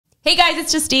Hey guys,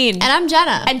 it's Justine. And I'm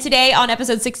Jenna. And today on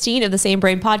episode 16 of the Same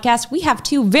Brain podcast, we have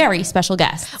two very special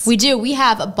guests. We do. We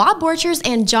have Bob Borchers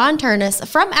and John Ternus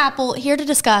from Apple here to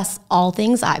discuss all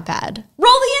things iPad.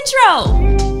 Roll the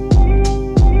intro!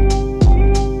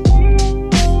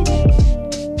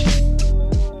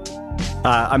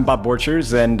 I'm Bob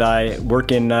Borchers, and I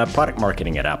work in product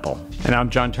marketing at Apple. And I'm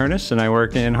John Ternus, and I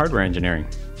work in hardware engineering.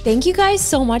 Thank you guys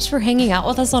so much for hanging out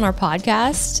with us on our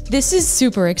podcast. This is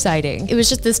super exciting. It was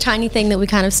just this tiny thing that we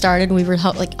kind of started, and we were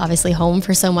obviously home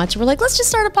for so much. We're like, let's just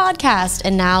start a podcast.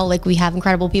 And now we have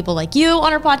incredible people like you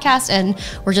on our podcast, and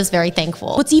we're just very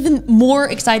thankful. What's even more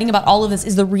exciting about all of this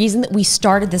is the reason that we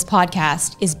started this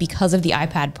podcast is because of the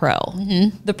iPad Pro.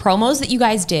 The promos that you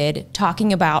guys did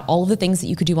talking about all of the things that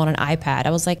you could do on an iPad, I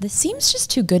was like, this seems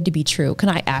just too good to be true. Can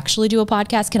I actually do a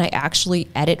podcast? Can I actually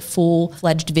edit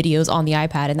full-fledged videos on the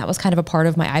iPad? And that was kind of a part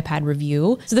of my iPad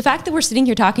review. So the fact that we're sitting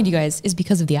here talking to you guys is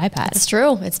because of the iPad. It's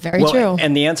true. It's very true.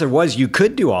 And the answer was you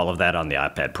could do all of that on the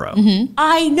iPad Pro.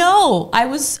 I know. I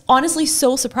was honestly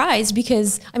so surprised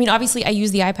because, I mean, obviously I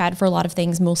use the iPad for a lot of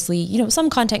things, mostly, you know, some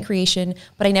content creation,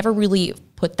 but I never really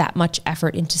put that much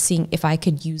effort into seeing if I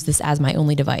could use this as my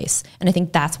only device. And I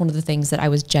think that's one of the things that I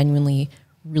was genuinely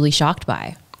really shocked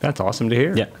by. That's awesome to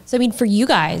hear. Yeah. So, I mean, for you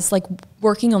guys, like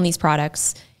working on these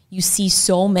products, you see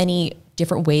so many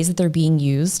different ways that they're being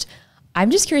used. I'm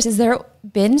just curious, has there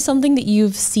been something that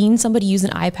you've seen somebody use an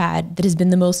iPad that has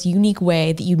been the most unique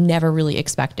way that you never really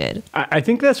expected? I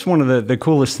think that's one of the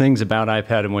coolest things about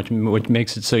iPad, and what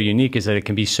makes it so unique is that it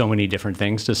can be so many different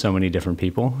things to so many different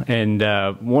people. And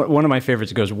one of my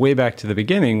favorites goes way back to the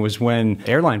beginning was when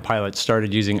airline pilots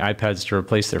started using iPads to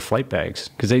replace their flight bags,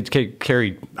 because they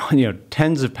carried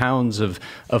tens of pounds of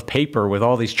paper with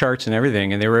all these charts and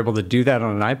everything, and they were able to do that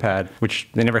on an iPad, which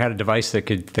they never had a device that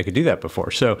could do that before.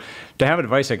 So to have a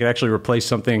device that could actually replace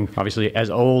something obviously as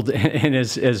old and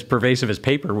as pervasive as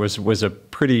paper was a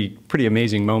pretty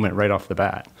amazing moment right off the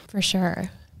bat. For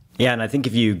sure. Yeah, and I think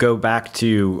if you go back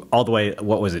to all the way,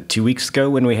 what was it, 2 weeks ago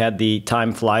when we had the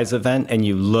Time Flies event, and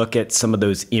you look at some of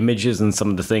those images and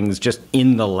some of the things just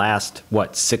in the last,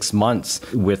 6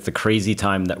 months with the crazy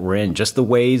time that we're in, just the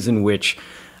ways in which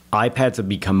iPads have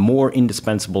become more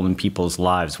indispensable in people's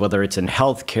lives, whether it's in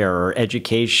healthcare or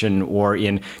education or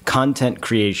in content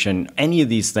creation, any of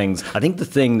these things. I think the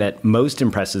thing that most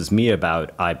impresses me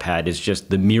about iPad is just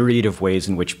the myriad of ways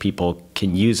in which people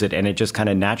can use it, and it just kind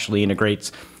of naturally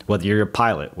integrates. Whether you're a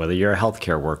pilot, whether you're a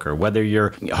healthcare worker, whether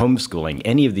you're homeschooling,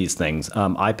 any of these things,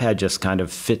 iPad just kind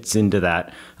of fits into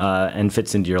that and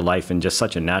fits into your life in just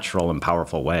such a natural and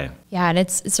powerful way. Yeah, and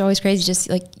it's always crazy. Just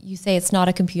like you say, it's not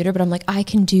a computer, but I'm like, I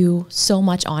can do so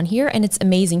much on here, and it's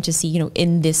amazing to see,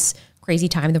 in this crazy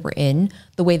time that we're in,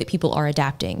 the way that people are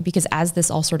adapting. Because as this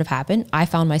all sort of happened, I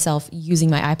found myself using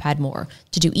my iPad more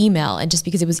to do email, and just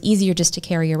because it was easier just to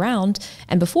carry around.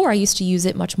 And before I used to use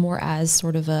it much more as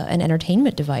sort of an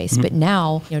entertainment device, but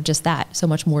now, just that, so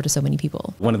much more to so many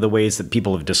people. One of the ways that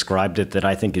people have described it that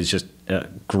I think is just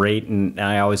great, and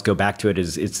I always go back to it,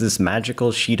 is it's this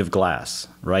magical sheet of glass,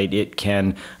 right? It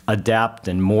can adapt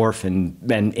and morph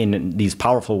and in these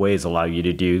powerful ways allow you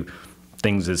to do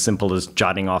things as simple as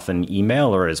jotting off an email,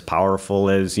 or as powerful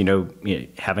as,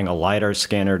 having a LiDAR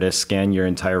scanner to scan your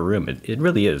entire room. It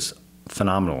really is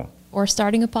phenomenal. Or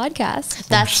starting a podcast.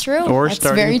 That's true. Or That's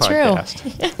starting very a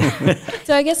podcast. true.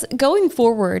 So I guess going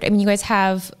forward, I mean, you guys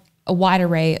have a wide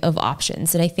array of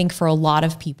options. And I think for a lot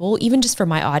of people, even just for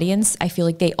my audience, I feel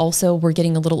like they also were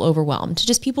getting a little overwhelmed.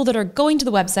 Just people that are going to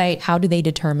the website, how do they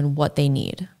determine what they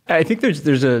need? I think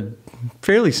there's a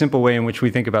fairly simple way in which we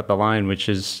think about the line, which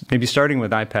is maybe starting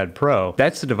with iPad Pro.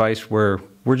 That's the device where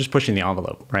we're just pushing the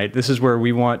envelope, right? This is where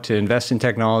we want to invest in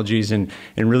technologies and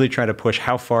really try to push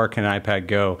how far can an iPad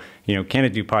go. Can it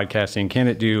do podcasting? Can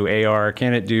it do AR?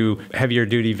 Can it do heavier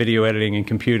duty video editing and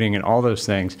computing and all those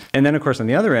things? And then, of course, on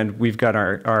the other end, we've got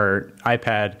our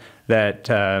iPad that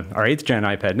our 8th gen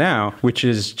iPad now, which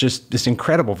is just this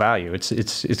incredible value.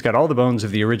 It's got all the bones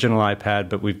of the original iPad,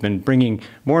 but we've been bringing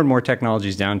more and more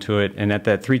technologies down to it. And at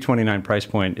that $329 price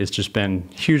point, it's just been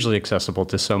hugely accessible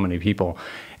to so many people.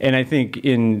 And I think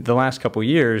in the last couple of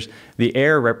years, the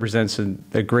Air represents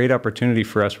a great opportunity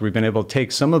for us. We've been able to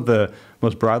take some of the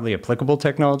most broadly applicable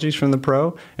technologies from the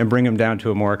Pro and bring them down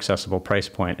to a more accessible price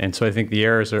point. And so I think the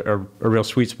Air is a real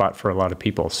sweet spot for a lot of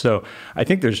people. So I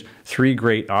think there's 3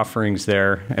 great offerings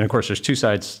there. And of course, there's two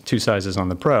sizes on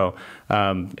the Pro.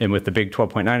 And with the big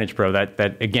 12.9-inch Pro,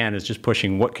 that again is just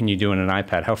pushing what can you do in an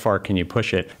iPad, how far can you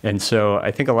push it. And so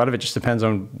I think a lot of it just depends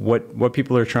on what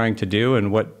people are trying to do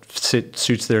and what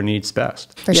suits their needs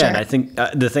best. For sure. And I think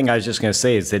the thing I was just going to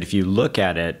say is that if you look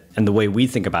at it, and the way we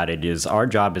think about it is our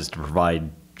job is to provide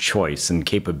choice and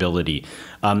capability.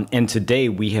 And today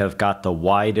we have got the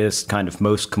widest, kind of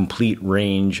most complete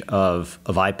range of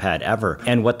iPad ever.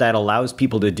 And what that allows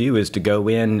people to do is to go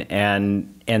in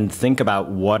and think about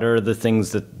what are the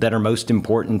things that are most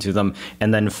important to them,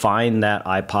 and then find that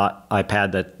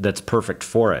iPad that's perfect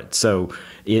for it. So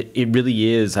it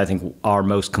really is, I think, our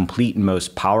most complete and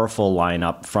most powerful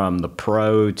lineup, from the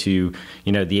Pro to,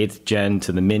 the 8th Gen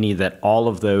to the Mini, that all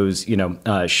of those,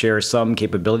 share some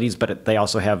capabilities, but they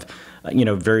also have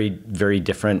very, very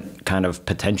different kind of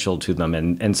potential to them.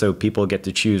 And so people get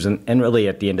to choose. And really,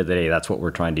 at the end of the day, that's what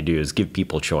we're trying to do, is give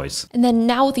people choice. And then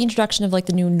now with the introduction of like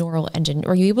the new neural engine,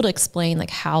 are you able to explain like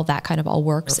how that kind of all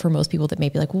works for most people that may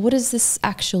be like, well, what does this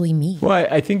actually mean? Well,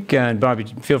 I think, Bobby,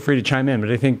 feel free to chime in, but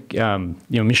I think,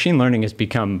 machine learning has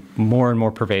become more and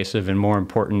more pervasive and more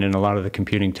important in a lot of the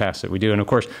computing tasks that we do. And of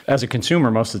course, as a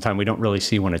consumer, most of the time, we don't really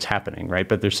see when it's happening, right?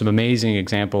 But there's some amazing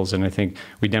examples. And I think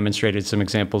we demonstrated some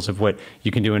examples of what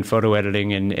you can do in photo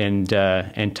editing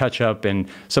and touch up, and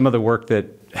some of the work that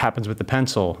happens with the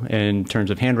pencil in terms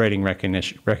of handwriting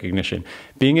recognition.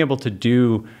 Being able to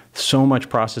do so much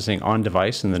processing on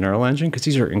device in the neural engine, because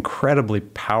these are incredibly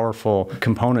powerful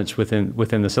components within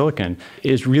the silicon,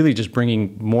 is really just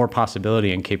bringing more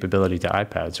possibility and capability to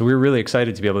iPad. So we're really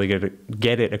excited to be able to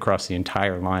get it across the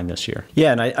entire line this year.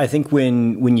 Yeah, and I think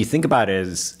when you think about it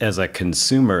as a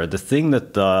consumer, the thing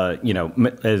that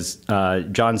as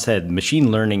John said, machine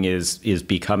learning is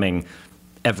becoming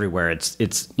everywhere.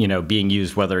 It's being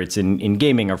used, whether it's in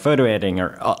gaming or photo editing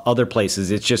or other places.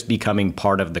 It's just becoming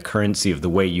part of the currency of the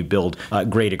way you build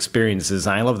great experiences.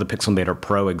 And I love the Pixelmator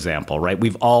Pro example, right?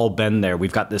 We've all been there.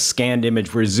 We've got this scanned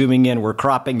image, we're zooming in, we're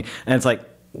cropping, and it's like,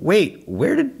 wait,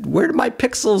 where did my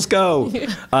pixels go?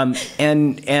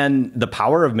 And the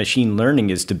power of machine learning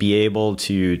is to be able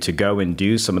to go and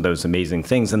do some of those amazing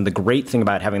things. And the great thing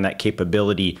about having that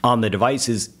capability on the device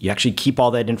is you actually keep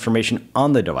all that information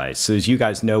on the device. So as you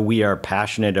guys know, we are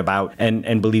passionate about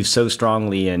and believe so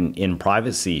strongly in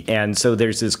privacy. And so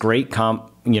there's this great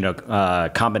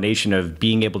combination of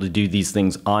being able to do these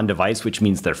things on device, which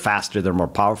means they're faster, they're more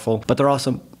powerful, but they're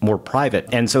also more private.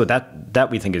 And so that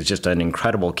we think is just an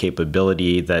incredible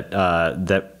capability that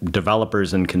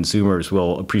developers and consumers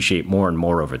will appreciate more and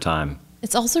more over time.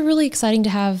 It's also really exciting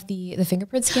to have the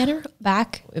fingerprint scanner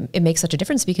back. It makes such a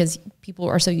difference because people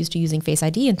are so used to using Face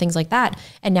ID and things like that.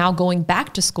 And now going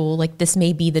back to school, like this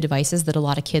may be the devices that a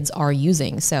lot of kids are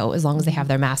using. So as long as they have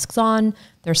their masks on,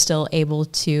 they're still able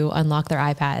to unlock their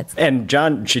iPads. And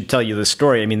John should tell you the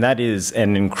story. I mean, that is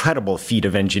an incredible feat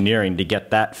of engineering to get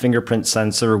that fingerprint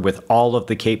sensor with all of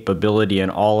the capability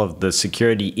and all of the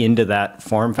security into that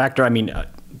form factor. I mean,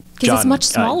 because it's much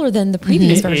smaller than the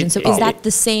previous version. So is that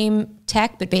the same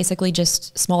tech, but basically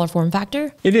just smaller form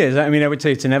factor? It is. I mean, I would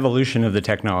say it's an evolution of the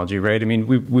technology, right? I mean,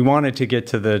 we wanted to get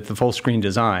to the full screen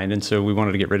design, and so we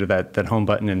wanted to get rid of that home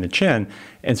button in the chin.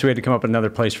 And so we had to come up with another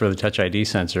place for the Touch ID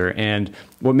sensor. And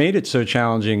what made it so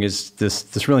challenging is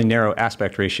this really narrow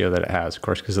aspect ratio that it has, of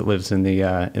course, because it lives in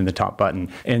the top button.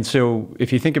 And so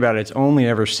if you think about it, it's only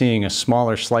ever seeing a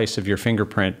smaller slice of your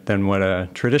fingerprint than what a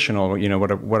traditional,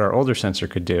 what our older sensor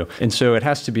could do. And so it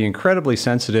has to be incredibly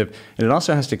sensitive, and it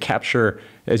also has to capture,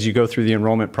 as you go through the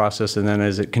enrollment process and then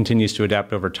as it continues to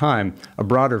adapt over time, a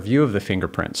broader view of the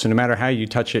fingerprint. So no matter how you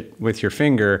touch it with your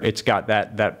finger, it's got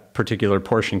that particular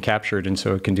portion captured, and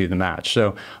so it can do the match.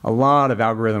 So a lot of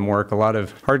algorithm work, a lot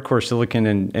of hardcore silicon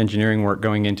and engineering work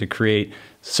going in to create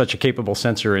such a capable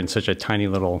sensor in such a tiny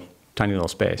little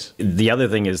space. The other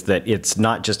thing is that it's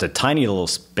not just a tiny little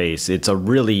space, it's a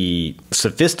really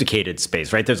sophisticated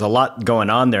space, right? There's a lot going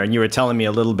on there. And you were telling me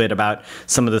a little bit about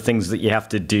some of the things that you have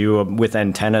to do with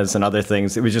antennas and other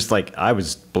things. It was just like, I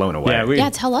was blown away.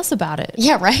 Yeah, tell us about it.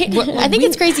 Yeah, right? I think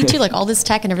it's crazy too, like all this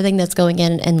tech and everything that's going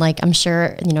in, and like I'm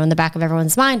sure, in the back of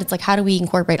everyone's mind, it's like, how do we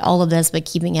incorporate all of this but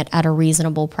keeping it at a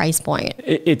reasonable price point?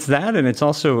 It's that, and it's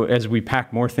also, as we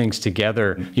pack more things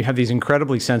together, you have these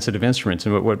incredibly sensitive instruments.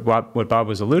 And what Bob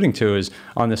was alluding to is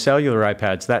on the cellular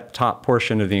iPads, that top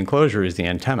portion of the enclosure is the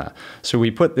antenna. So we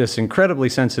put this incredibly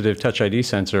sensitive Touch ID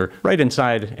sensor right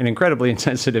inside an incredibly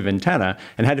insensitive antenna,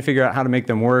 and had to figure out how to make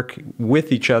them work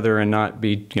with each other and not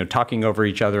be talking over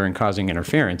each other and causing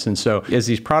interference. And so as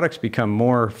these products become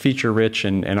more feature rich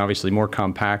and obviously more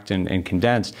compact and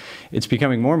condensed, it's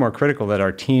becoming more and more critical that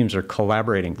our teams are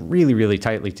collaborating really, really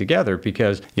tightly together,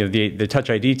 because the Touch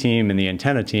ID team and the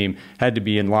antenna team had to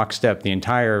be in lockstep the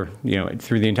entire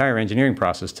through the entire engineering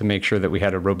process to make sure that we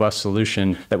had a robust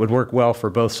solution that would work well for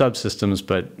both subsystems,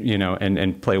 but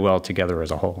and play well together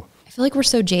as a whole. I feel like we're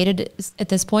so jaded at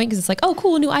this point because it's like, oh,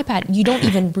 cool, a new iPad. You don't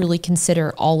even really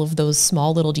consider all of those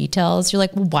small little details. You're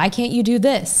like, well, why can't you do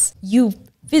this? You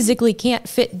physically can't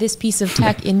fit this piece of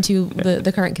tech into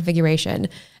the current configuration.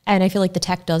 And I feel like the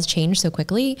tech does change so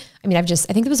quickly. I mean, I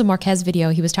think there was a Marquez video.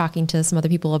 He was talking to some other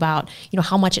people about,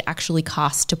 how much it actually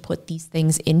costs to put these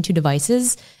things into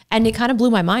devices. And it kind of blew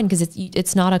my mind because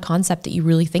it's not a concept that you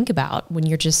really think about when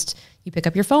you pick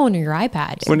up your phone or your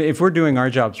iPad. If we're doing our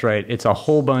jobs right, it's a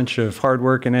whole bunch of hard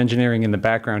work and engineering in the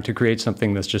background to create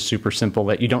something that's just super simple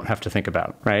that you don't have to think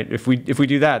about, right? If we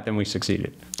do that, then we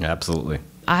succeeded. Absolutely.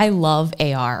 I love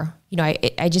AR.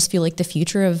 I just feel like the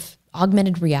future of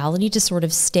augmented reality to sort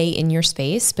of stay in your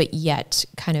space, but yet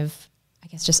kind of, I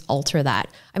guess, just alter that.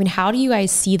 I mean, how do you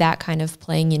guys see that kind of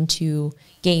playing into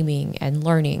gaming and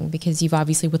learning? Because you've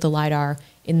obviously, with the LiDAR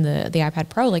in the iPad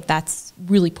Pro, like that's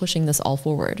really pushing this all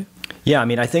forward. Yeah, I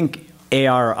mean, I think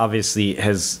AR obviously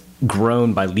has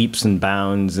grown by leaps and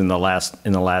bounds in the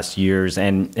last years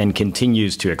and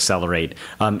continues to accelerate.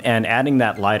 And adding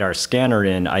that LiDAR scanner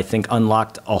in, I think,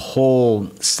 unlocked a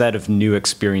whole set of new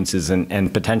experiences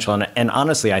and potential. And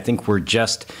honestly, I think we're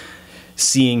just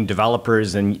seeing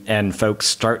developers and folks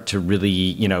start to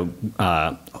really,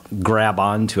 grab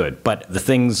onto it. But the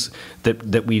things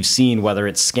that we've seen, whether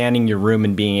it's scanning your room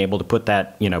and being able to put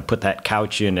that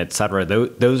couch in, et cetera,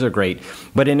 those are great.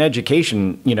 But in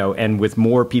education, and with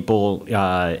more people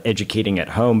educating at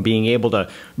home, being able to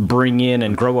bring in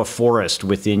and grow a forest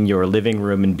within your living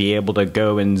room and be able to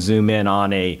go and zoom in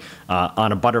on a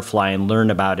butterfly and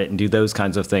learn about it and do those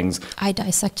kinds of things. I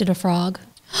dissected a frog.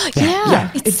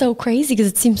 Yeah. It's so crazy because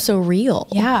it seems so real.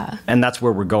 Yeah. And that's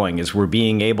where we're going, is we're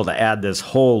being able to add this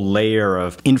whole layer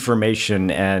of information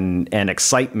and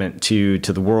excitement to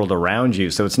the world around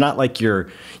you. So it's not like you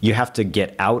have to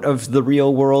get out of the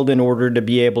real world in order to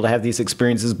be able to have these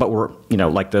experiences, but we're,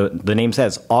 like the name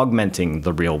says, augmenting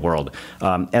the real world.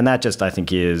 And that just, I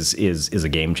think, is a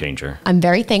game changer. I'm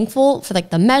very thankful for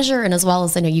like the measure, and as well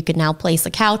as I know you could now place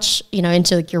a couch,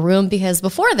 into like your room, because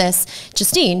before this,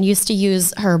 Justine used to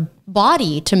use her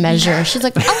body to measure. She's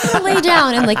like, I'm gonna lay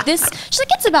down and like this, she's like,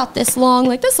 it's about this long,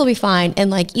 like this will be fine.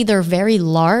 And like either very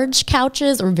large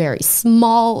couches or very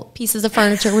small pieces of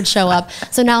furniture would show up.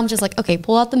 So now I'm just like, okay,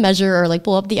 pull out the measure or like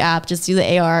pull up the app, just do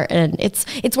the AR, and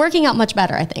it's working out much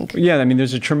better, I think. Yeah, I mean,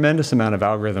 there's a tremendous amount of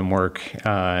algorithm work.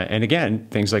 And again,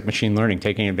 things like machine learning,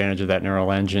 taking advantage of that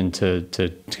neural engine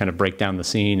to kind of break down the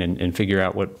scene and figure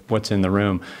out what's in the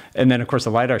room. And then of course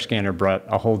the LiDAR scanner brought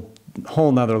a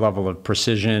whole nother level of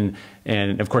precision,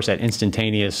 and of course that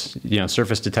instantaneous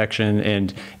surface detection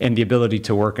and the ability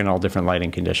to work in all different lighting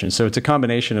conditions. So it's a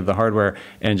combination of the hardware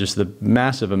and just the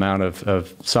massive amount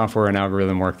of software and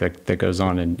algorithm work that goes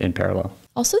on in parallel.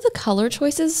 Also, the color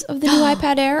choices of the new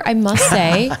iPad Air, I must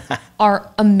say,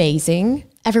 are amazing.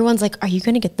 Everyone's like, are you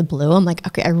going to get the blue? I'm like,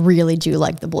 okay, I really do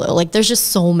like the blue. Like, there's just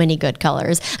so many good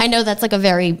colors. I know that's like a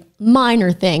very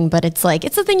minor thing, but it's like,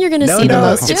 it's the thing you're going to see the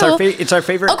most too. It's our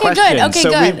favorite okay, question. Good. Okay, so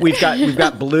good. we've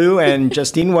got blue, and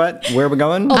Justine, where are we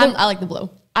going? I like the blue.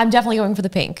 I'm definitely going for the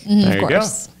pink, of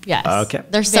course. Yes. Okay.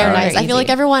 They're so nice. I feel like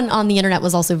everyone on the internet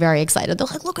was also very excited. They're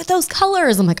like, look at those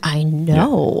colors. I'm like, I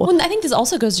know. Well, I think this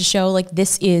also goes to show like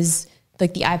this is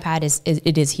like the iPad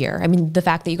is here. I mean, the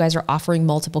fact that you guys are offering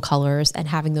multiple colors and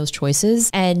having those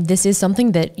choices, and this is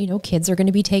something that, kids are going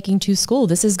to be taking to school.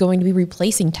 This is going to be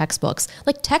replacing textbooks.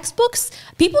 Like textbooks,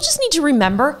 people just need to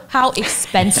remember how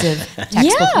expensive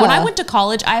textbooks. When I went to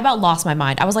college, I about lost my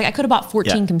mind. I was like, I could have bought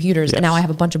 14 computers, and now I have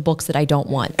a bunch of books that I don't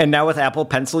want. And now with Apple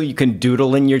Pencil, you can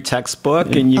doodle in your textbook,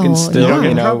 and you can still,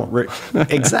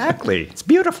 exactly. It's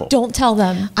beautiful. Don't tell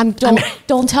them.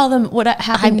 Don't tell them what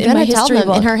happened in my history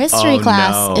book. In her history class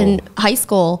in high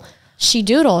school, she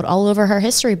doodled all over her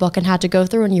history book and had to go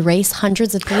through and erase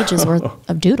hundreds of pages worth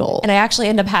of doodle. And I actually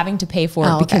ended up having to pay for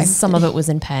it because some of it was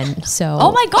in pen. So,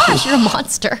 oh my gosh, you're a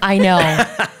monster. I know.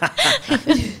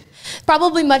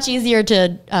 Probably much easier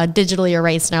to digitally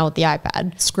erase now with the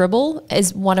iPad. Scribble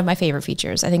is one of my favorite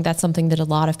features. I think that's something that a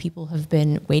lot of people have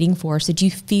been waiting for. So do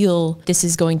you feel this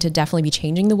is going to definitely be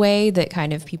changing the way that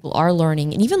kind of people are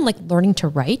learning, and even like learning to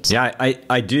write? Yeah,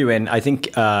 I do. And I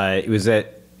think it was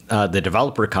at the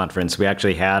developer conference, we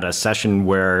actually had a session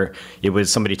where it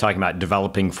was somebody talking about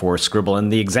developing for Scribble,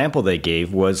 and the example they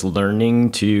gave was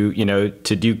learning to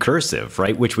do cursive,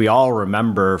 right? Which we all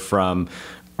remember from,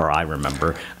 or I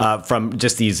remember, from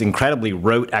just these incredibly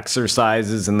rote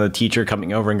exercises and the teacher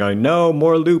coming over and going, no,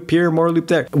 more loop here, more loop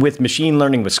there. With machine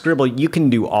learning, with Scribble, you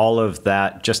can do all of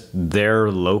that just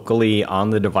there locally on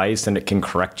the device, and it can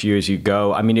correct you as you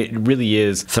go. I mean, it really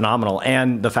is phenomenal.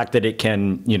 And the fact that it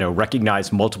can,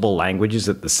 recognize multiple languages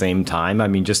at the same time. I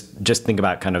mean, just think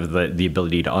about kind of the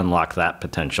ability to unlock that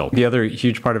potential. The other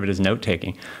huge part of it is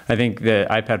note-taking. I think the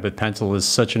iPad with Pencil is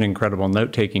such an incredible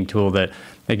note-taking tool that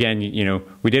again,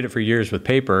 we did it for years with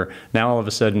paper. Now all of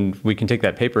a sudden we can take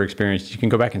that paper experience. You can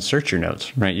go back and search your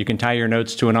notes, right? You can tie your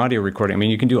notes to an audio recording. I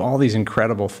mean, you can do all these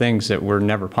incredible things that were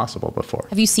never possible before.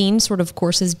 Have you seen sort of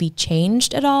courses be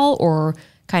changed at all, or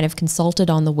kind of consulted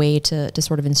on the way to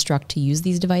sort of instruct to use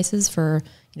these devices for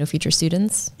future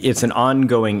students? It's an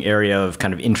ongoing area of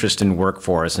kind of interest in work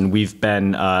for us, and we've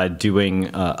been doing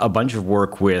a bunch of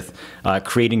work with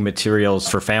creating materials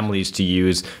for families to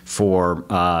use for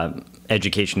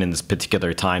education in this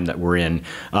particular time that we're in,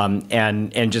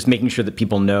 and just making sure that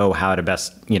people know how to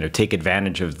best take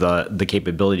advantage of the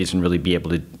capabilities and really be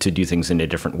able to do things in a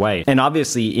different way. And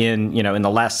obviously in the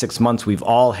last 6 months we've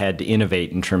all had to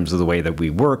innovate in terms of the way that we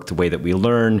work, the way that we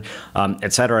learn,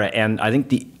 et cetera. And I think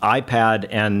the iPad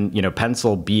and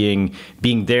pencil being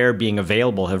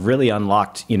available have really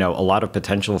unlocked a lot of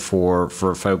potential for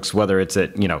folks, whether it's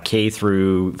at K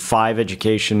through 5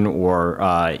 education or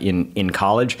in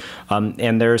college.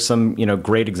 And there are some,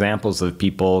 great examples of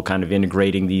people kind of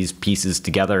integrating these pieces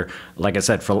together. Like I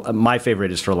said, my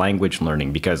favorite is for language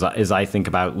learning, because as I think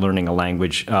about learning a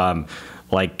language,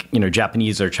 like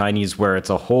Japanese or Chinese, where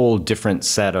it's a whole different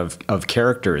set of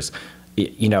characters,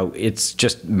 it's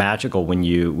just magical when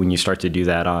you start to do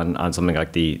that on something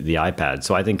like the iPad.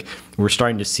 So I think we're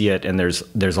starting to see it, and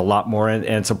there's a lot more, and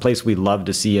it's a place we love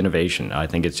to see innovation. I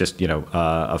think it's just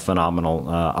a phenomenal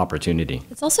opportunity.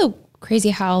 It's also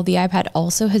crazy how the iPad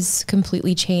also has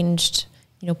completely changed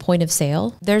point of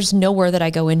sale. There's nowhere that I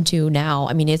go into now.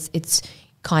 I mean, it's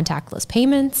contactless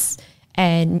payments,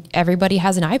 and everybody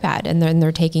has an iPad, and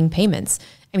they're taking payments.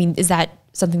 I mean, is that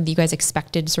something that you guys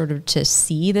expected sort of to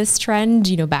see this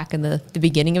trend, back in the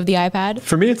beginning of the iPad?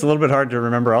 For me, it's a little bit hard to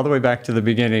remember all the way back to the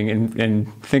beginning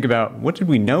and think about what did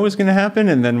we know was going to happen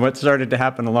and then what started to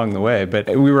happen along the way. But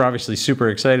we were obviously super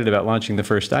excited about launching the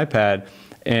first iPad.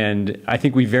 And I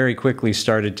think we very quickly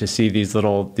started to see these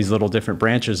little different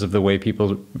branches of the way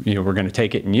people were going to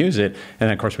take it and use it.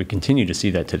 And of course, we continue to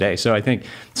see that today. So I think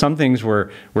some things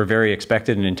were very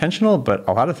expected and intentional, but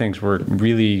a lot of things were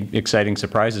really exciting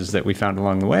surprises that we found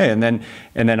along the way. And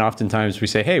then oftentimes we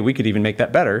say, hey, we could even make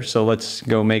that better. So let's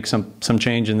go make some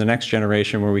change in the next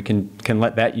generation where we can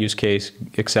let that use case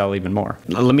excel even more.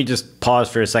 Let me just pause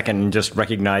for a second and just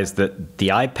recognize that the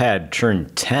iPad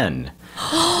turned 10.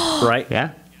 Right?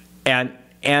 Yeah.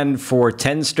 And for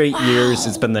 10 straight years,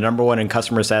 it's been the #1 in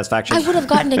customer satisfaction. I would have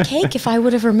gotten a cake if I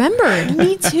would have remembered.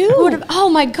 Me too. Oh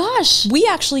my gosh. We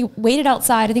actually waited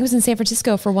outside. I think it was in San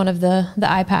Francisco for one of the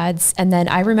iPads. And then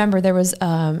I remember there was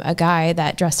a guy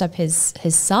that dressed up his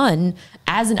son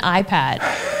as an iPad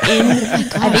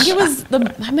I think it was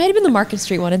it might have been the Market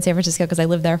Street one in San Francisco, because I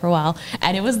lived there for a while,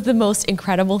 and it was the most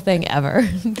incredible thing ever.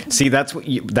 See, that's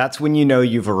when you know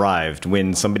you've arrived,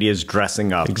 when somebody is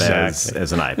dressing up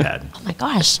as an iPad. Oh my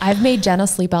gosh. I've made Jenna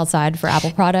sleep outside for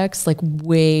Apple products like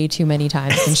way too many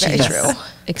times, and she's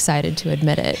excited to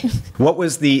admit it. What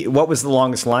was the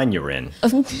longest line you were in?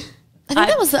 I think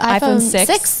that was the iPhone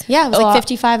 6. Yeah, it was like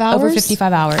 55 hours. Over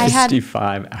 55 hours.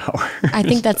 55 hours. I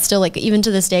think that's still like, even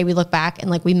to this day, we look back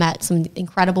and like we met some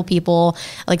incredible people.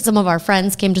 Like some of our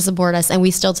friends came to support us, and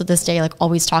we still to this day like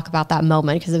always talk about that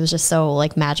moment because it was just so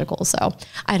like magical. So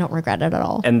I don't regret it at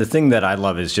all. And the thing that I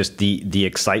love is just the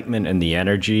excitement and the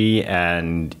energy,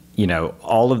 and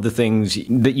all of the things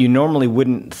that you normally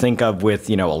wouldn't think of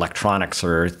with, electronics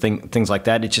or things like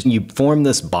that. It's just you form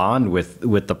this bond with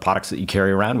the products that you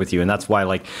carry around with you. And that's why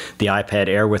like the iPad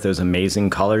Air with those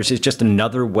amazing colors is just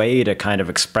another way to kind of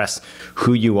express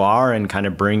who you are and kind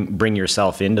of bring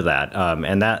yourself into that.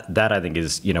 And that I think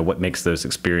is, what makes those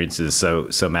experiences so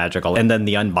magical. And then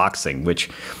the unboxing, which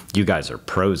you guys are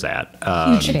pros at.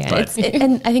 Huge fan.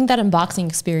 And I think that unboxing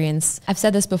experience, I've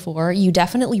said this before, you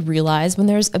definitely realize when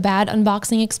there's a bad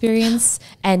unboxing experience,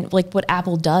 and like what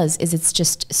Apple does is it's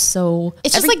just so,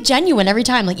 it's just like genuine every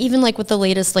time. Like even like with the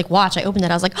latest like watch, I opened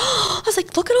it, I was like,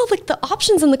 look at all like the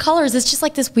options and the colors. It's just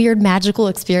like this weird magical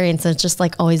experience, and it's just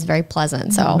like always very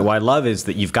pleasant. So what I love is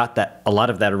that you've got a lot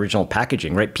of that original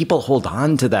packaging, right? People hold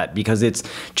on to that because it's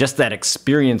just that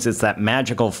experience. It's that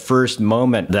magical first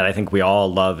moment that I think we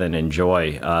all love and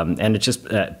enjoy, and it's just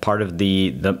part of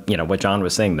the what John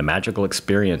was saying, the magical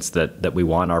experience that we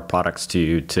want our products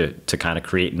to kind of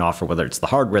create and offer, whether it's the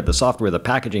hardware, the software, the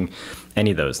packaging,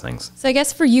 any of those things. So I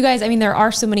guess for you guys, I mean, there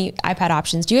are so many iPad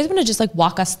options. Do you guys want to just like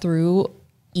walk us through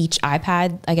each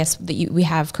iPad, I guess, that we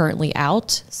have currently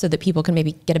out, so that people can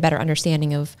maybe get a better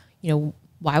understanding of,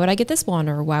 why would I get this one,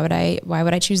 or why would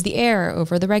I choose the Air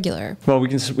over the regular? Well, we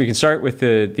can start with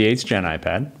the 8th gen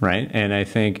iPad, right? And I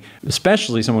think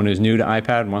especially someone who's new to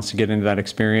iPad and wants to get into that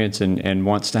experience and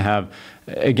wants to have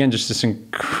again, just this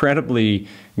incredibly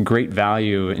great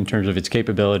value in terms of its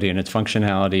capability and its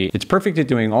functionality. It's perfect at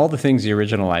doing all the things the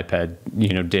original iPad,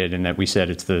 did, and that we said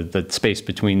it's the space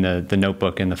between the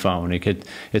notebook and the phone.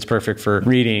 It's perfect for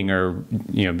reading or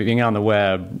being on the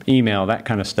web, email, that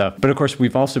kind of stuff. But of course,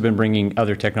 we've also been bringing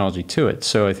other technology to it.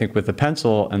 So I think with the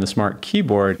pencil and the smart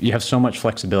keyboard, you have so much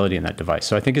flexibility in that device.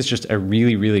 So I think it's just a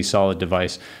really, really solid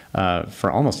device for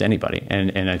almost anybody,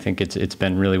 and I think it's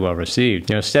been really well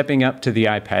received. Stepping up to the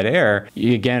iPad Air,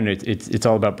 again, it's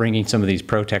all about bringing some of these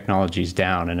pro technologies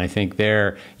down, and I think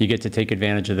there you get to take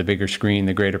advantage of the bigger screen,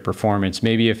 the greater performance.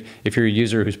 Maybe if you're a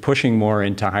user who's pushing more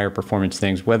into higher performance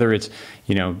things, whether it's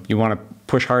you want to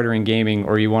push harder in gaming,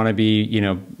 or you want to be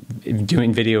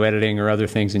doing video editing or other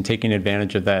things and taking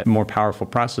advantage of that more powerful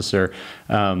processor,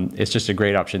 it's just a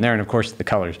great option there. And of course, the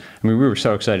colors. I mean, we were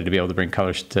so excited to be able to bring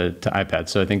colors to iPad.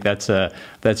 So I think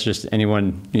that's just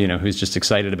anyone who's just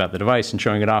excited about the device and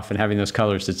showing it off and having those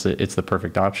colors. It's the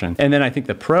perfect option. And then I think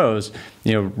the pros,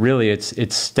 really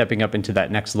it's stepping up into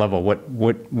that next level.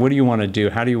 What do you want to do?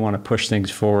 How do you want to push things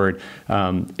forward?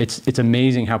 It's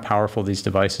amazing how powerful these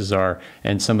devices are,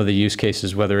 and some of the use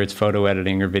cases, whether it's photo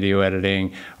editing or video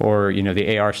editing, or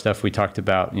the AR stuff we talked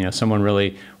about. Someone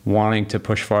really wanting to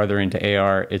push farther into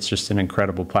AR. It's just an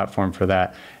incredible platform for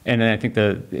that. And then I think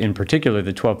in particular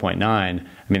the 12.9. I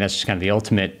mean, that's just kind of the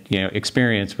ultimate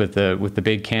experience with the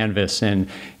big canvas. And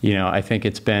I think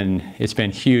it's been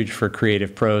huge for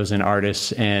creative pros and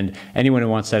artists and anyone who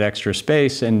wants that extra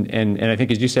space. And I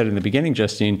think, as you said in the beginning,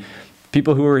 Justine,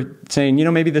 people who are saying,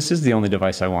 maybe this is the only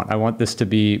device I want. I want this to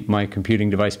be my computing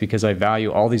device because I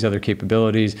value all these other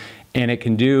capabilities, and it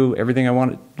can do everything I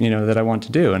want, that I want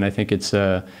to do. And I think it's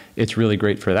really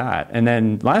great for that. And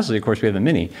then lastly, of course, we have the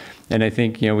Mini. And I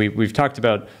think, we've talked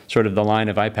about sort of the line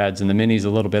of iPads, and the Mini's a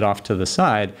little bit off to the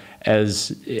side,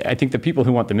 as I think the people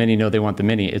who want the Mini know they want the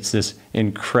Mini. It's this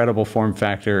incredible form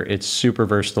factor. It's super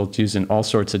versatile. It's used in all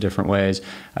sorts of different ways.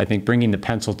 I think bringing the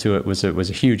pencil to it was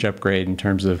a huge upgrade in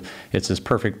terms of it's this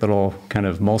perfect little kind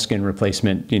of moleskin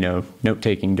replacement,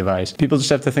 note-taking device. People just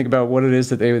have to think about what it is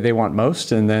that they want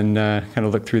most, and then kind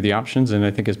of look through the options. And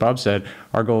I think, as Bob said,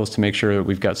 our goal is to make sure that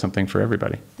we've got something for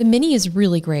everybody. The Mini is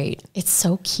really great. It's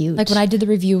so cute. Like when I did the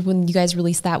review, when you guys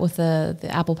released that with the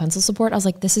Apple Pencil support, I was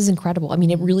like, this is incredible. I mean,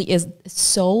 it really is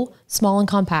so small and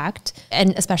compact,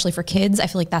 and especially for kids, I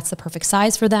feel like that's the perfect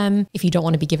size for them. If you don't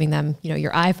want to be giving them,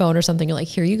 your iPhone or something, you're like,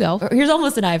 here you go. Or here's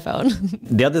almost an iPhone.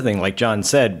 The other thing, like John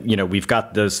said, we've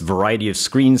got this variety of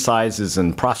screen sizes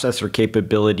and processor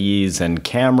capabilities and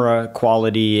camera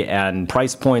quality and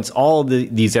price points, all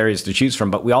these areas to choose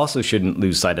from. But we also shouldn't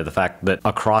lose sight of the fact that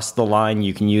across the line,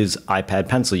 you can use iPad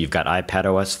Pencil. You've got iPad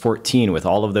OS 14 with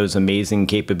all of those amazing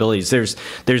capabilities.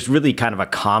 There's really kind of a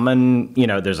common,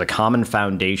 there's a common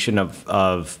foundation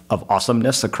of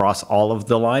awesomeness across all of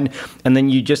the line. And then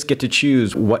you just get to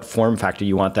choose what form factor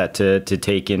you want that to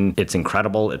take in. It's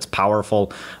incredible. It's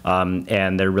powerful.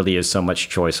 And there really is so much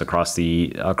choice across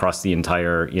the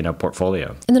entire,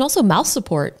 portfolio. And then also mouse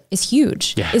support is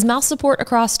huge. Yeah. Is mouse support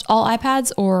across all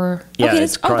iPads, or? Yeah, okay,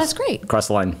 that's great. Across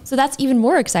the line. So that's even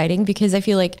more exciting, because I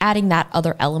feel like adding that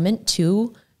other element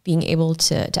to being able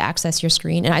to access your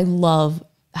screen. And I love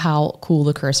how cool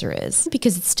the cursor is,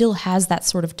 because it still has that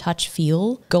sort of touch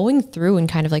feel, going through and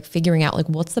kind of like figuring out like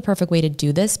what's the perfect way to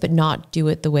do this, but not do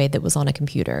it the way that was on a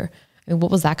computer. I mean,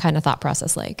 what was that kind of thought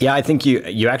process like? Yeah, I think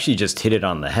you actually just hit it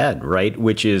on the head, right?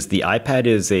 Which is the iPad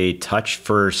is a touch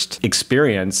first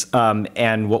experience.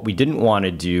 And what we didn't want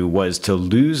to do was to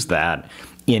lose that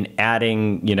in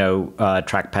adding,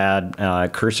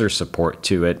 trackpad cursor support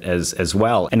to it as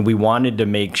well. And we wanted to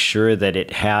make sure that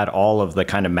it had all of the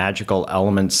kind of magical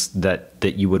elements that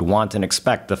you would want and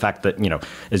expect. The fact that,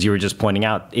 as you were just pointing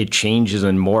out, it changes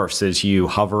and morphs as you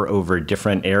hover over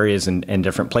different areas and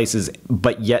different places,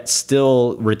 but yet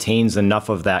still retains enough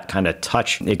of that kind of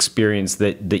touch experience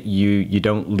that you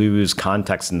don't lose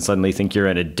context and suddenly think you're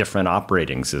in a different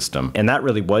operating system. And that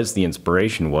really was the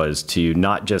inspiration, was to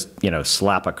not just,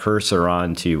 slap a cursor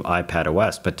onto iPad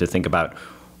OS, but to think about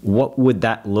what would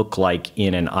that look like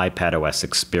in an iPad OS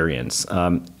experience?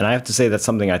 And I have to say that's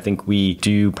something I think we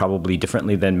do probably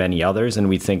differently than many others, and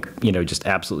we think, just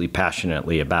absolutely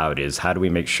passionately about, is how do we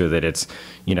make sure that it's,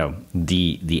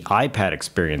 the iPad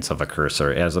experience of a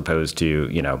cursor as opposed to,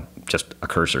 just a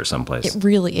cursor someplace. It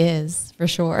really is, for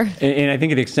sure. And I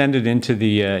think it extended into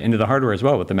the hardware as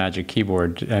well with the Magic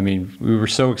Keyboard. I mean, we were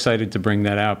so excited to bring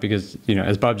that out because,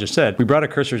 as Bob just said, we brought a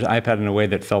cursor to iPad in a way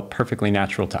that felt perfectly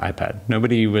natural to iPad.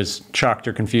 Nobody was shocked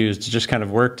or confused. It just kind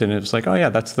of worked, and it was like, oh yeah,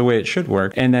 that's the way it should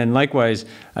work. And then likewise,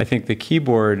 I think the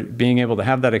keyboard, being able to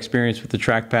have that experience with the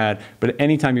trackpad, but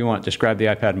anytime you want, just grab the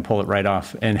iPad and pull it right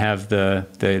off, and have the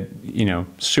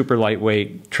super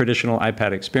lightweight traditional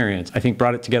iPad experience, I think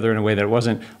brought it together in a way that it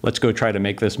wasn't, let's go try to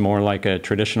make this more like a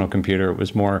traditional computer. It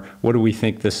was more, what do we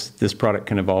think this product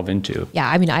can evolve into? Yeah,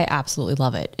 I mean, I absolutely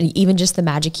love it. And even just the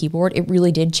Magic Keyboard, it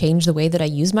really did change the way that I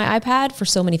use my iPad for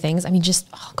so many things. I mean, just,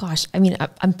 oh gosh, I mean,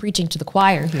 I'm preaching to the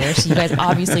choir here, so you guys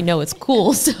obviously know it's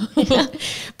cool. So,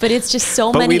 but it's just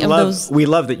so many of those. We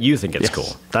love that you think it's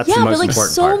cool. That's the Yeah, most but like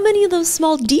important so part. many of those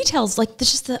small details, like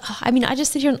there's just I mean, I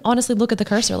just sit here and honestly look at the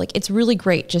cursor. Like it's really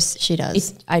great. Just She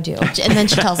does. I do. And then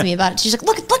she tells me about it. She's like,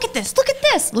 look at this, look at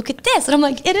this, look at this. And I'm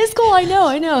like, it is cool. I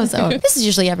know. So this is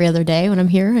usually every other day when I'm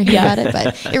here, I hear about it,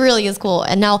 but it really is cool.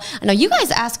 And now I know you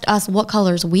guys asked us what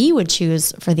colors we would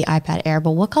choose for the iPad Air,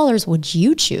 but what colors would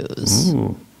you choose?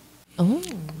 Ooh. Oh,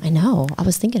 I know. I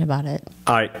was thinking about it.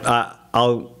 All right,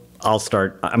 I'll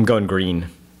start. I'm going green.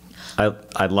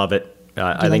 I love it.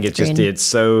 I think like green? it's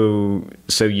so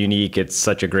unique. It's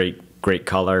such a great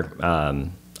color.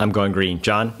 I'm going green.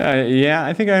 John? Yeah,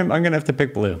 I think I'm going to have to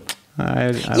pick blue. I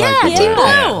Yeah, like Team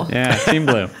Blue. Yeah, Team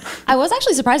Blue. I was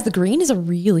actually surprised. The green is a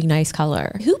really nice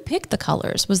color. Who picked the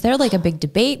colors? Was there like a big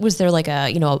debate? Was there like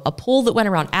a poll that went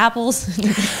around apples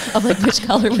of like which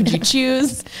color would you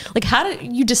choose? Like how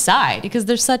did you decide? Because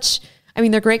there's such, I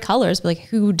mean, they're great colors, but like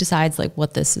who decides like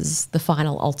what this is the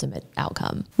final ultimate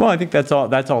outcome? Well, I think that's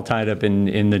all tied up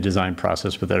in the design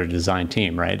process with our design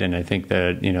team, right? And I think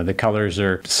that the colors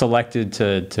are selected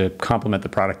to complement the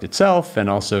product itself, and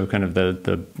also kind of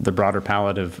the broader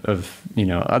palette of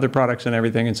other products and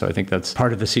everything. And so I think that's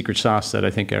part of the secret sauce that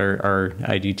I think our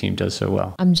ID team does so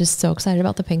well. I'm just so excited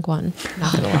about the pink one.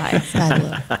 Not gonna lie. Sky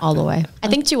blue, all the way. I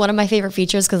think too, one of my favorite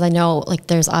features, because I know like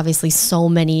there's obviously so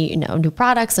many new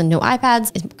products and new iPads.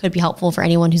 It could be helpful for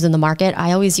anyone who's in the market.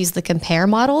 I always use the compare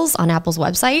models on Apple's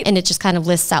website, and it just kind of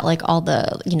lists out like all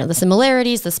the the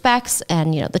similarities, the specs,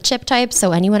 and the chip types.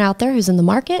 So anyone out there who's in the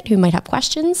market who might have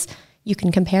questions, you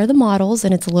can compare the models,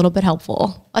 and it's a little bit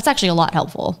helpful. It's actually a lot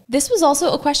helpful. This was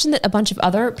also a question that a bunch of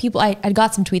other people, I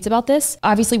got some tweets about this.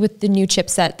 Obviously with the new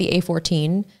chipset, the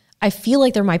A14, I feel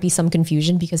like there might be some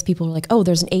confusion because people are like, oh,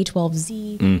 there's an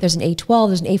A12Z, there's an A12,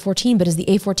 there's an A14, but is the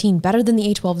A14 better than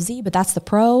the A12Z? But that's the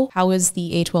Pro. How is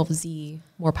the A12Z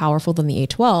more powerful than the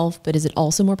A12, but is it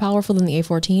also more powerful than the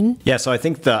A14? Yeah, so I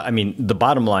think the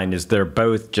bottom line is they're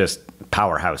both just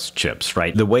powerhouse chips,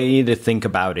 right? The way to think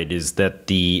about it is that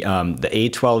the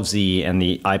A12Z and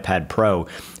the iPad Pro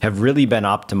have really been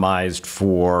optimized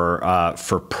for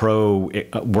pro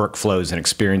workflows and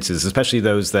experiences, especially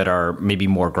those that are maybe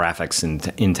more graphics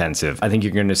intensive. I think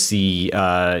you're going to see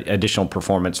additional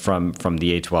performance from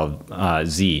the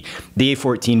A12Z. The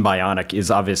A14 Bionic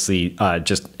is obviously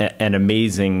just an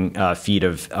amazing feat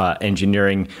of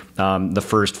engineering. The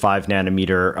first 5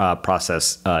 nanometer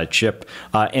process chip,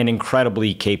 and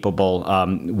incredibly capable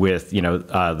with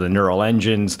the neural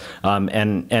engines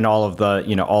and all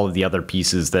of the other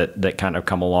pieces that kind of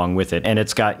come along with it. And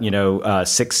it's got 6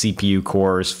 CPU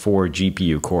cores, 4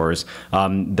 GPU cores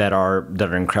that are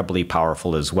incredibly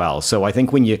powerful as well. So I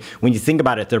think when you think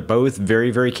about it, they're both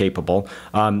very capable.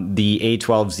 The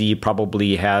A12Z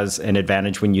probably has an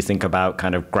advantage when you think about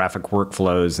kind of graphic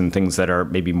workflows and things that are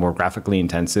maybe more graphically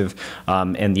intensive.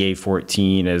 And the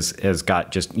A14 has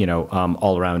got just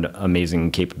all around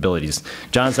amazing capabilities.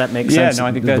 John, does that make sense? Yeah, no,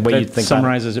 I think that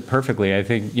summarizes it perfectly. I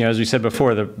think as we said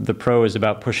before, the Pro is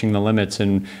about pushing the limits,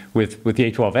 and with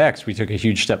the A12X, we took a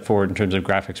huge step forward in terms of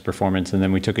graphics performance, and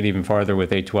then we took it even farther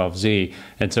with A12Z,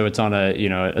 and so it's on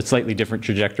a slightly different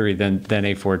trajectory than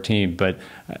A14. But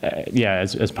yeah,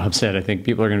 as Bob said, I think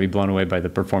people are going to be blown away by the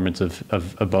performance of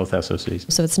both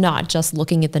SoCs. So it's not just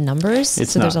looking at the numbers.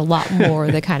 There's a lot more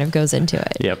that kind of goes into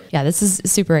it. Yep. Yeah, this is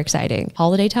super exciting.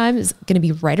 Holiday time is going to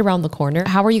be right around the corner.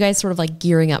 How are you guys sort of like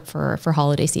gearing up for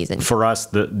holiday season? For us,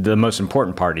 the most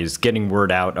important part is getting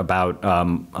word out about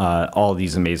all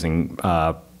these amazing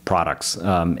products,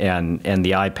 and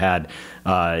the iPad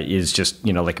is just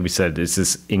like we said, it's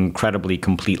this incredibly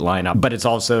complete lineup, but it's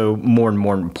also more and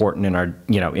more important in our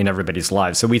in everybody's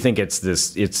lives. So we think it's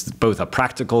both a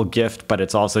practical gift, but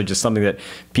it's also just something that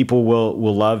people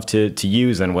will love to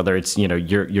use. And whether it's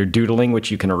you're doodling,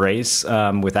 which you can erase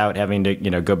without having to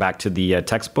go back to the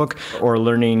textbook, or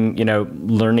learning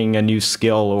a new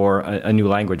skill or a new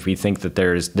language, we think that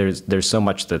there's so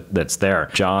much that's there.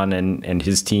 John and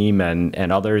his team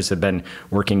and others have been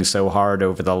working so hard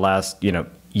over the last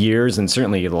years, and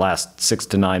certainly the last 6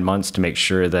 to 9 months, to make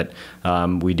sure that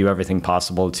we do everything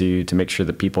possible to make sure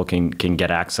that people can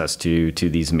get access to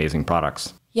these amazing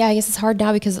products. Yeah, I guess it's hard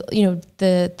now because,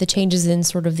 the changes in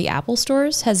sort of the Apple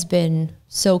stores has been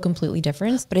so completely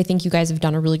different. But I think you guys have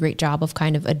done a really great job of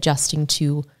kind of adjusting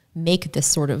to make this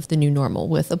sort of the new normal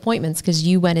with appointments, because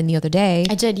you went in the other day.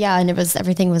 I did, yeah, and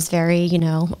everything was very,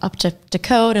 up to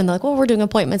code, and they're like, well, we're doing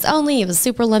appointments only. It was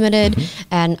super limited,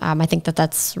 and I think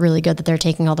that's really good that they're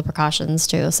taking all the precautions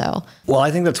too. So, well,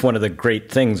 I think that's one of the great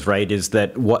things, right? Is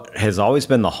that what has always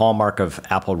been the hallmark of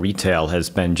Apple retail has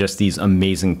been just these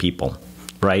amazing people.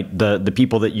 Right, the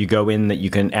people that you go in that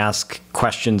you can ask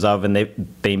questions of, and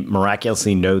they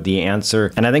miraculously know the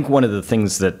answer. And I think one of the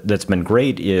things that's been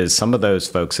great is some of those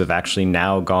folks have actually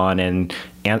now gone and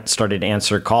started to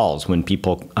answer calls when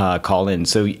people call in.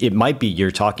 So it might be you're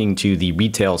talking to the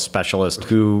retail specialist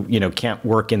who can't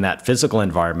work in that physical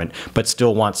environment, but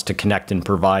still wants to connect and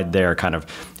provide their kind of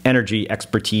energy,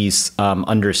 expertise,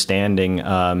 understanding,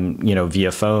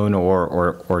 via phone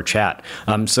or chat.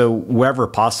 So wherever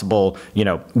possible,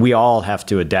 we all have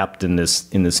to adapt in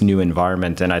this new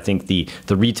environment. And I think the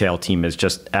retail team has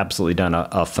just absolutely done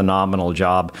a phenomenal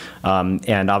job.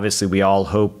 And obviously, we all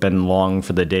hope and long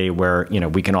for the day where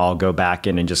we can all go back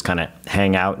in and just kind of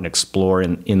hang out and explore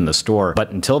in the store.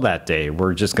 But until that day,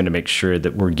 we're just going to make sure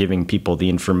that we're giving people the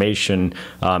information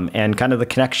and kind of the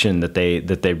connection that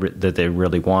they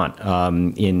really want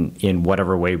in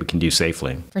whatever way we can do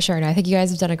safely. For sure. And I think you guys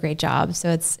have done a great job.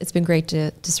 So it's been great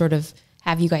to sort of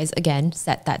have you guys again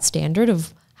set that standard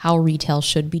of how retail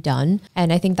should be done.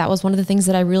 And I think that was one of the things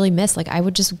that I really missed. Like, I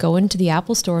would just go into the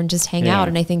Apple store and just hang out.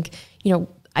 And I think,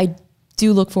 I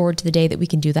do look forward to the day that we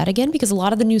can do that again, because a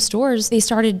lot of the new stores, they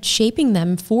started shaping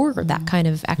them for that kind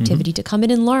of activity to come in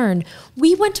and learn.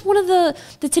 We went to one of the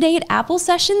Today at Apple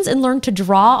sessions and learned to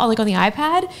draw on the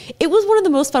iPad. It was one of the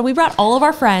most fun. We brought all of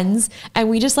our friends and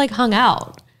we just hung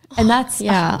out. And that's,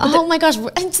 yeah. Oh my gosh,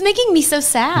 it's making me so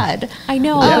sad. I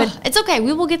know. But it's okay.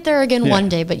 We will get there again one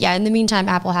day. But yeah, in the meantime,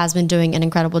 Apple has been doing an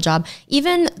incredible job.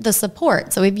 Even the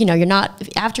support. So, you're not,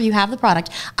 after you have the product,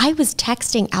 I was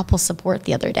texting Apple support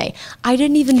the other day. I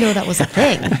didn't even know that was a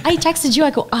thing. I texted you,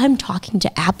 I go, I'm talking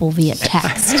to Apple via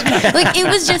text. It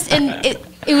was just,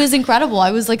 it was incredible.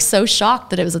 I was so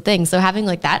shocked that it was a thing. So having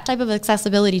that type of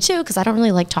accessibility too, because I don't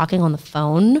really like talking on the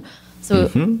phone.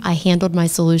 So I handled my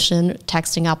solution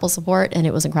texting Apple support, and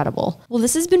it was incredible. Well,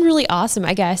 this has been really awesome.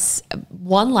 I guess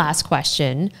one last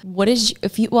question. I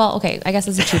guess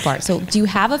it's a two-part. So do you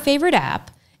have a favorite app,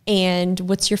 and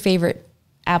what's your favorite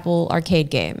Apple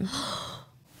arcade game?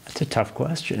 That's a tough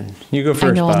question. You go first,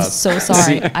 I know, Bob. I'm so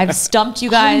sorry. I've stumped you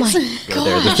guys. Oh my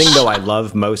gosh. The thing, though, I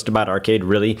love most about arcade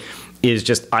really is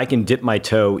just I can dip my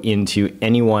toe into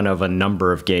any one of a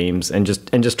number of games and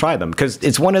just try them, because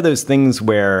it's one of those things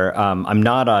where I'm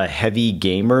not a heavy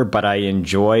gamer, but I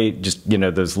enjoy just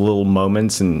those little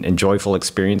moments and joyful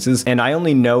experiences, and I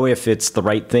only know if it's the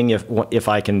right thing if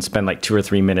I can spend 2 or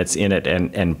 3 minutes in it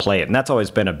and play it. And that's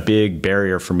always been a big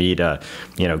barrier for me to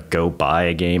go buy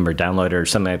a game or download it or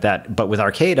something like that. But with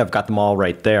arcade, I've got them all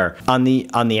right there. On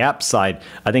the app side,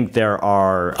 I think there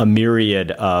are a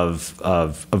myriad of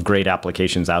great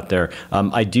applications out there.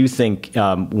 I do think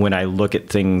when I look at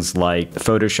things like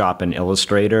Photoshop and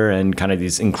Illustrator and kind of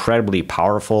these incredibly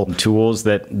powerful tools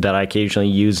that I occasionally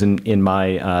use in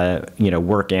my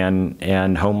work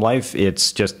and home life,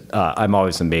 it's just I'm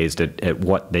always amazed at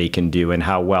what they can do and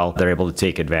how well they're able to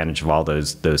take advantage of all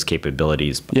those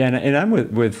capabilities. Yeah, and I'm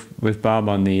with Bob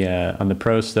on the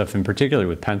pro stuff, in particular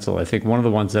with Pencil. I think one of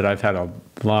the ones that I've had a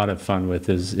lot of fun with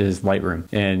is Lightroom,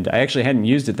 and I actually hadn't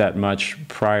used it that much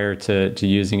prior to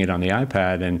using it on the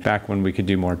iPad. And back when we could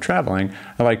do more traveling,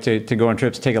 I like to go on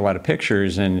trips, take a lot of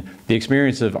pictures, and the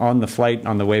experience of on the flight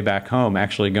on the way back home,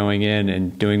 actually going in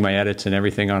and doing my edits and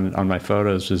everything on my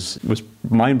photos was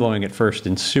mind-blowing at first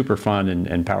and super fun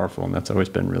and powerful, and that's always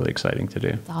been really exciting to do.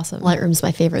 That's awesome. Lightroom's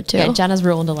my favorite too. Yeah, Jenna's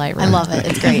real into Lightroom. I love it.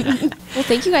 It's great. Well,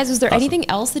 thank you guys. Was there anything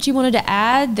else that you wanted to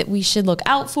add that we should look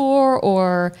out for,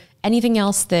 or anything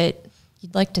else that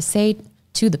you'd like to say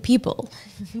to the people?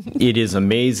 It is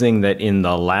amazing that in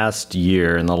the last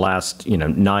year, in the last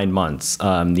 9 months,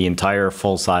 the entire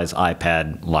full-size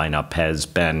iPad lineup has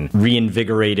been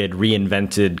reinvigorated,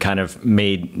 reinvented, kind of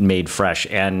made fresh,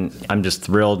 and I'm just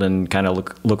thrilled and kind of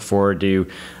look forward to,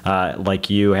 like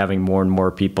you, having more and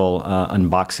more people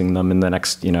unboxing them in the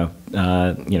next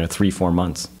 3-4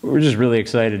 months. We're just really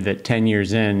excited that 10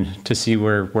 years in to see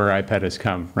where iPad has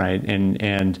come, right?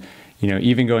 And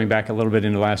even going back a little bit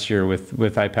into last year with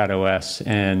iPad OS,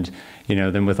 and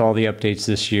then with all the updates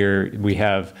this year, we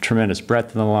have tremendous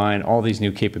breadth in the line, all these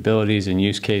new capabilities and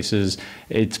use cases.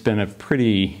 It's been a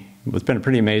pretty it's been a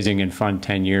pretty amazing and fun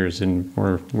 10 years, and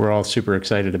we're all super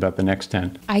excited about the next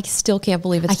 10. I still can't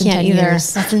believe it's I been can't 10 either.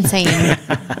 years. That's insane.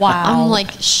 Wow. I'm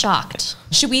like shocked.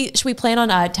 Should we plan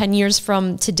on 10 years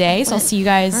from today? So I'll see you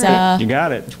guys You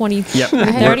got it. 20, Yep.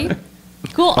 30.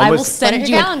 Cool. I will Almost- send Put it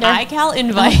you in an your iCal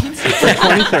invite.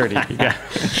 2030. Yeah.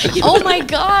 Oh my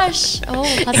gosh. Oh,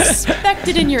 that's Expect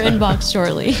it in your inbox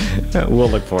shortly. We'll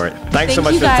look for it. Thanks Thank so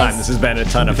much you for the guys. time. This has been a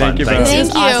ton of Thank fun. you, Thanks.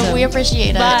 Beth. Thank you. awesome. We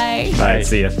appreciate it. Bye. All right,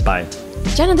 see you. Bye.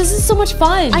 Jenna, this is so much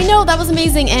fun. I know, that was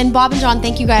amazing. And Bob and John,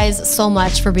 thank you guys so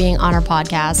much for being on our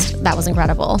podcast. That was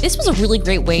incredible. This was a really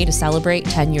great way to celebrate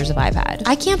 10 years of iPad.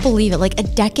 I can't believe it. Like, a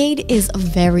decade is a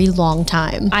very long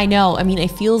time. I know. I mean,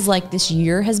 it feels like this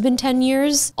year has been 10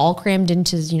 years, all crammed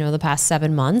into, the past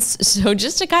 7 months. So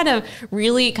just to kind of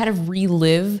really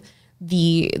relive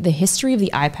the history of the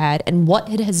iPad and what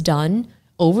it has done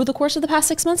over the course of the past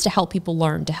 6 months to help people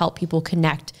learn, to help people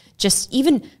connect, just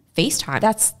even FaceTime.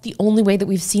 That's the only way that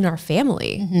we've seen our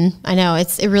family. I know,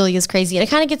 it really is crazy. And it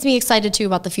kind of gets me excited too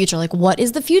about the future. Like, what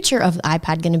is the future of the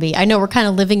iPad going to be? I know we're kind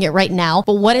of living it right now,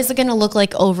 but what is it going to look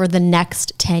like over the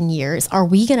next 10 years? Are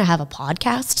we going to have a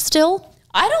podcast still?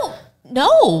 I don't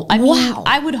know. I mean, Wow.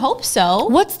 I would hope so.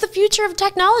 What's the future of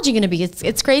technology going to be?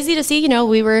 It's crazy to see,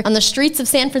 we were on the streets of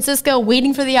San Francisco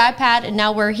waiting for the iPad, and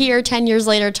now we're here 10 years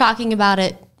later talking about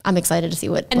it. I'm excited to see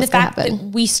what's And the going to fact happen. that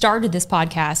we started this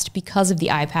podcast because of the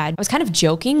iPad, I was kind of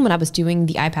joking when I was doing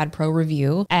the iPad Pro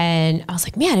review. And I was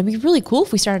like, man, it'd be really cool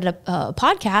if we started a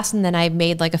podcast. And then I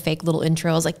made like a fake little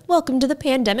intro. I was like, welcome to the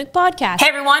Pandemic Podcast. Hey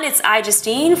everyone, it's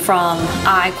Justine from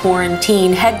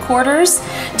iQuarantine headquarters.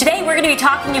 Today we're going to be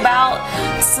talking about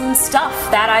some stuff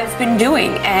that I've been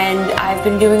doing, and I've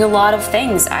been doing a lot of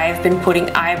things. I've been putting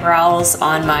eyebrows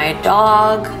on my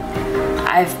dog.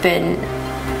 I've been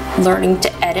learning to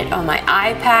edit on my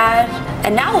iPad,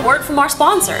 and now a word from our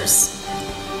sponsors.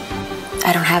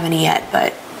 I don't have any yet,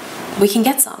 but we can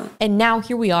get some. And now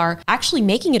here we are actually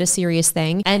making it a serious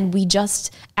thing. And we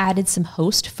just added some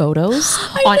host photos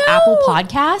on Apple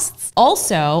Podcasts.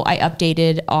 Also, I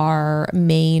updated our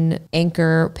main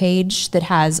Anchor page that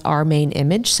has our main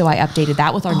image. So I updated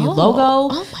that with our new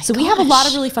logo. Oh my so we have a lot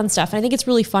of gosh. really fun stuff. And I think it's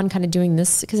really fun kind of doing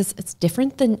this because it's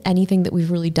different than anything that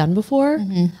we've really done before.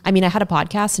 I mean, I had a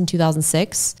podcast in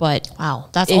 2006, but Wow,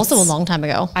 that's also a it's- long time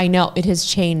ago. I know it has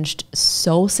changed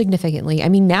so significantly. I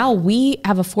mean, now we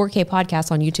have a 4K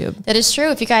podcast on YouTube. That is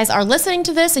true. If you guys are listening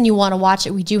to this and you want to watch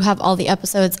it, we do have all the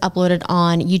episodes uploaded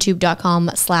on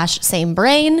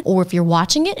youtube.com/samebrain. Or if you're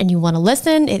watching it and you want to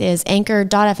listen, it is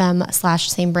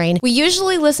anchor.fm/samebrain. We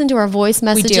usually listen to our voice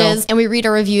messages and we read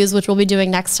our reviews, which we'll be doing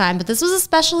next time. But this was a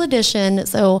special edition.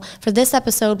 So for this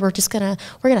episode, we're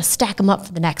gonna stack them up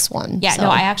for the next one. Yeah, So- no,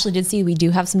 I actually did see we do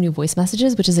have some new voice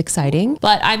messages, which is exciting.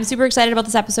 But I'm super excited about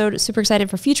this episode, super excited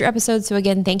for future episodes. So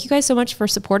again, thank you guys so much for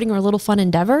supporting our little fun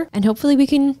endeavor. And hopefully we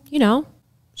can,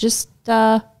 just,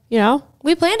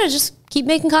 we plan to just keep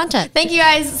making content. Thank you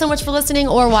guys so much for listening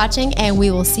or watching, and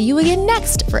we will see you again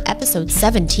next for episode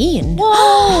 17.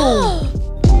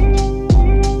 whoa!